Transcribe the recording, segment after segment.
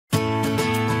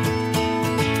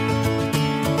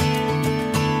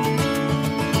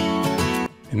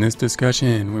In this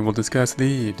discussion, we will discuss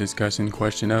the discussion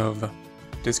question of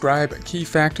describe key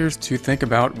factors to think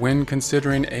about when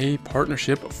considering a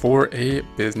partnership for a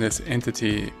business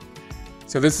entity.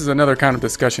 So this is another kind of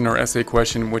discussion or essay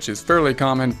question which is fairly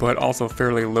common but also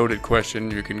fairly loaded question.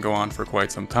 You can go on for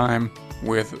quite some time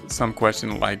with some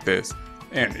question like this.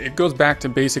 And it goes back to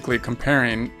basically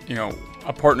comparing,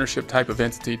 a partnership type of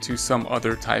entity to some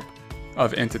other type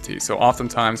of entity. So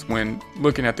oftentimes when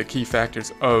looking at the key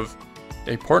factors of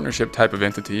a partnership type of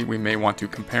entity, we may want to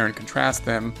compare and contrast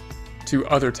them to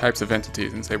other types of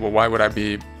entities and say, well, why would I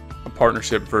be a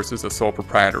partnership versus a sole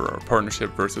proprietor or a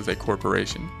partnership versus a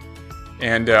corporation?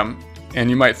 And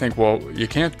you might think, well, you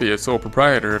can't be a sole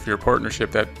proprietor if you're a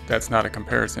partnership. That's not a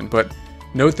comparison. But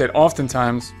note that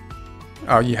oftentimes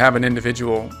you have an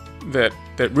individual that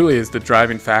really is the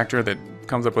driving factor that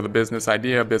comes up with a business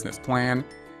idea, a business plan,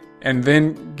 and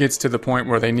then gets to the point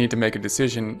where they need to make a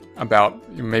decision about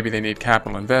maybe they need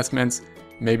capital investments,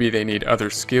 maybe they need other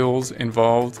skills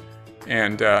involved,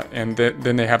 and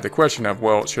then they have the question of,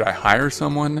 well, should I hire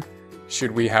someone? Should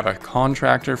we have a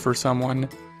contractor for someone?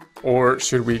 Or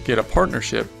should we get a partner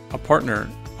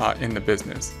in the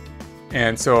business?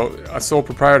 And so a sole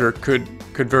proprietor could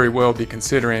very well be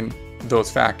considering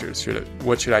those factors.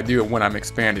 What should I do when I'm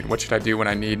expanding? What should I do when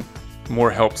I need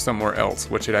more help somewhere else?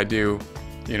 What should I do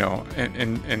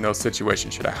in those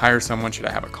situations? Should I hire someone? Should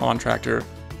I have a contractor?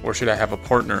 Or should I have a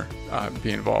partner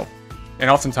be involved? And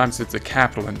oftentimes it's a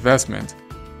capital investment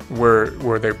where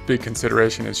the big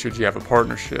consideration is, should you have a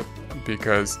partnership?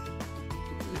 Because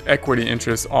equity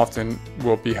interests often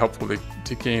will be helpful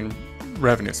to gain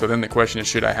revenue. So then the question is,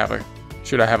 should I have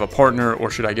a partner or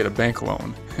should I get a bank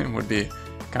loan? It would be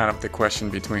kind of the question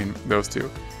between those two.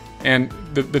 And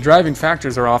the driving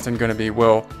factors are often going to be,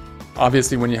 well,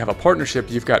 obviously when you have a partnership,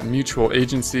 you've got mutual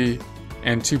agency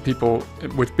and two people,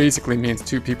 which basically means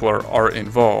two people are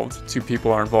involved. Two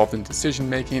people are involved in decision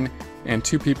making, and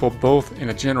two people both in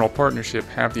a general partnership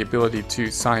have the ability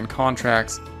to sign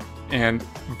contracts and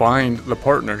bind the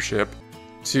partnership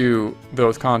to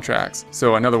those contracts.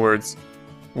 So in other words,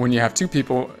 when you have two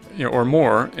people or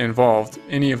more involved,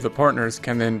 any of the partners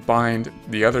can then bind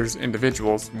the other's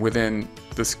individuals within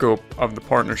the scope of the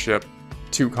partnership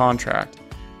to contract.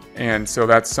 And so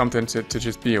that's something to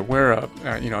just be aware of.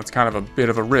 It's kind of a bit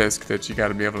of a risk that you got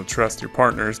to be able to trust your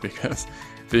partners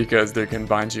because they can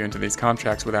bind you into these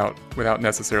contracts without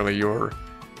necessarily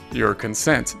your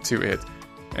consent to it.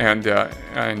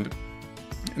 And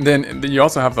then you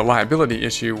also have the liability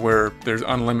issue where there's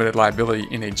unlimited liability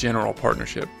in a general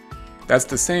partnership. That's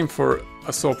the same for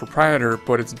a sole proprietor,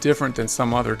 but it's different than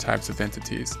some other types of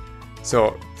entities.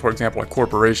 So, for example, a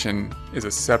corporation is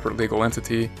a separate legal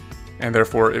entity, and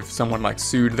therefore if someone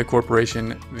sued the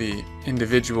corporation, the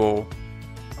individual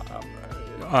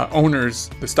owners,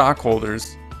 the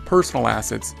stockholders' personal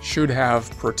assets should have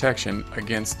protection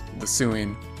against the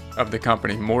suing of the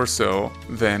company more so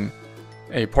than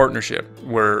a partnership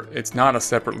where it's not a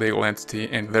separate legal entity,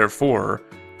 and therefore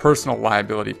personal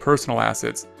liability, personal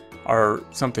assets are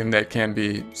something that can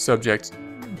be subject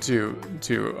to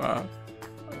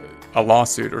a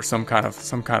lawsuit or some kind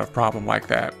of problem like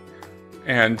that.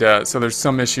 And so there's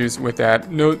some issues with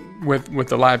that. Note with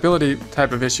the liability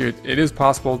type of issue, it is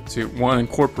possible to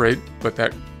incorporate, but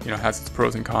that has its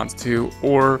pros and cons too,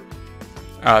 or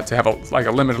to have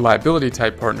a limited liability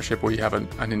type partnership where you have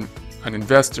an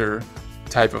investor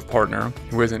type of partner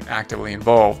who isn't actively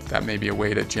involved. That may be a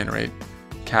way to generate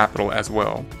capital as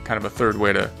well. Kind of a third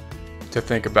way to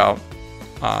think about,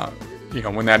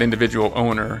 when that individual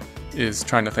owner is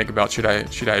trying to think about, should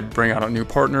I bring out a new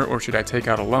partner or should I take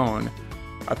out a loan?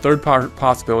 A third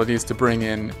possibility is to bring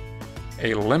in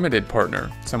a limited partner,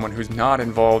 someone who's not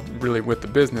involved really with the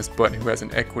business, but who has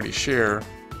an equity share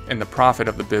in the profit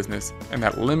of the business. And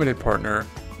that limited partner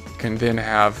can then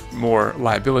have more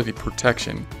liability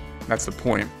protection. That's the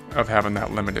point of having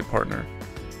that limited partner.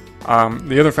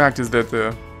 The other fact is that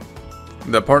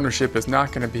the partnership is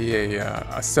not going to be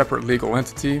a separate legal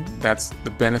entity. That's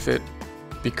the benefit.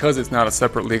 Because it's not a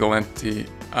separate legal entity,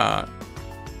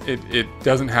 it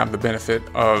doesn't have the benefit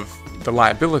of the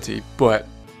liability but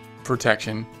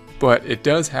protection, but it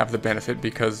does have the benefit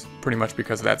pretty much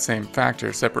because of that same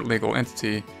factor, separate legal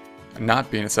entity,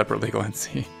 not being a separate legal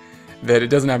entity, that it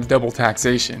doesn't have double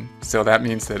taxation. So that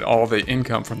means that all the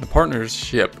income from the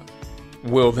partnership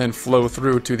will then flow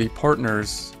through to the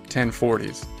partner's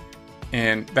 1040s.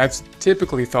 And that's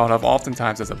typically thought of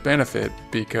oftentimes as a benefit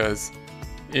because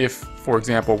if, for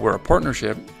example, we're a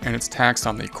partnership and it's taxed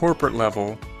on the corporate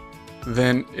level,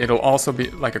 then it'll also be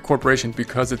like a corporation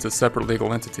because it's a separate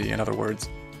legal entity. In other words,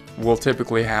 we'll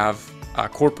typically have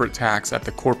corporate tax at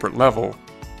the corporate level,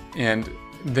 and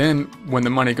then when the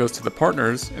money goes to the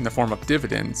partners in the form of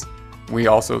dividends, we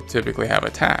also typically have a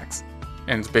tax,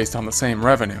 and it's based on the same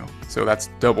revenue. So that's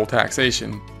double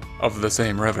taxation of the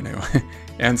same revenue.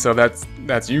 And so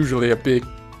that's usually a big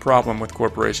problem with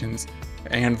corporations,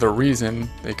 and the reason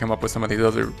they come up with some of these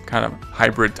other kind of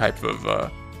hybrid type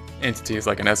of entities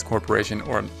like an S corporation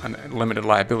or a limited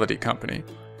liability company.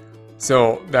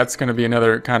 So that's going to be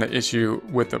another kind of issue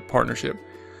with the partnership.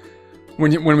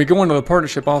 When we go into the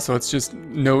partnership also, it's just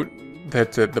note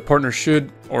that the partner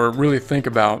should or really think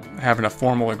about having a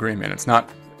formal agreement. It's not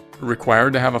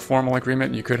required to have a formal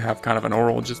agreement. You could have kind of an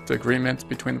oral just agreement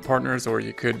between the partners, or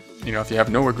you could, if you have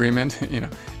no agreement,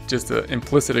 just an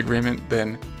implicit agreement,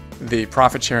 then the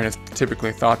profit sharing is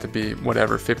typically thought to be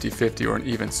whatever 50-50 or an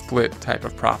even split type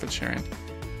of profit sharing.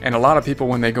 And a lot of people,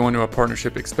 when they go into a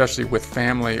partnership, especially with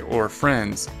family or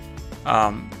friends,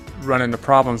 run into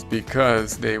problems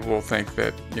because they will think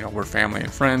that we're family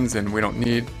and friends and we don't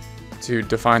need to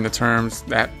define the terms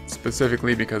that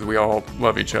specifically because we all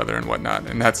love each other and whatnot.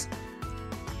 And that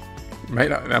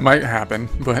might happen,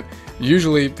 but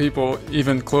usually people,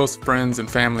 even close friends and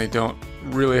family, don't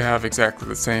really have exactly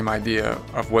the same idea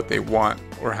of what they want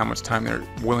or how much time they're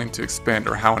willing to expend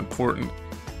or how important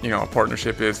a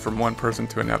partnership is from one person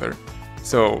to another.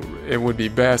 So it would be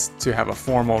best to have a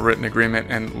formal written agreement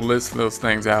and list those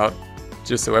things out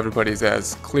just so everybody's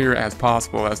as clear as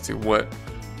possible as to what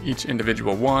each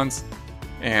individual wants,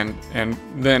 and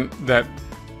then that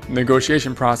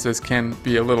negotiation process can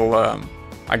be a little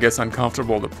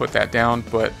uncomfortable to put that down,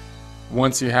 but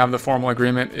once you have the formal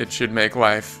agreement, it should make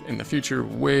life in the future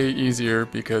way easier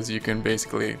because you can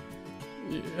basically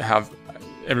have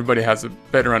everybody has a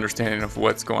better understanding of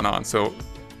what's going on. So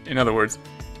in other words,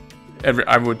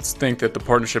 I would think that the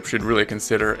partnership should really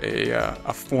consider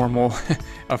a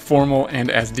formal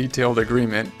and as detailed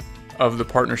agreement of the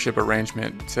partnership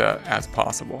arrangement as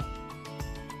possible.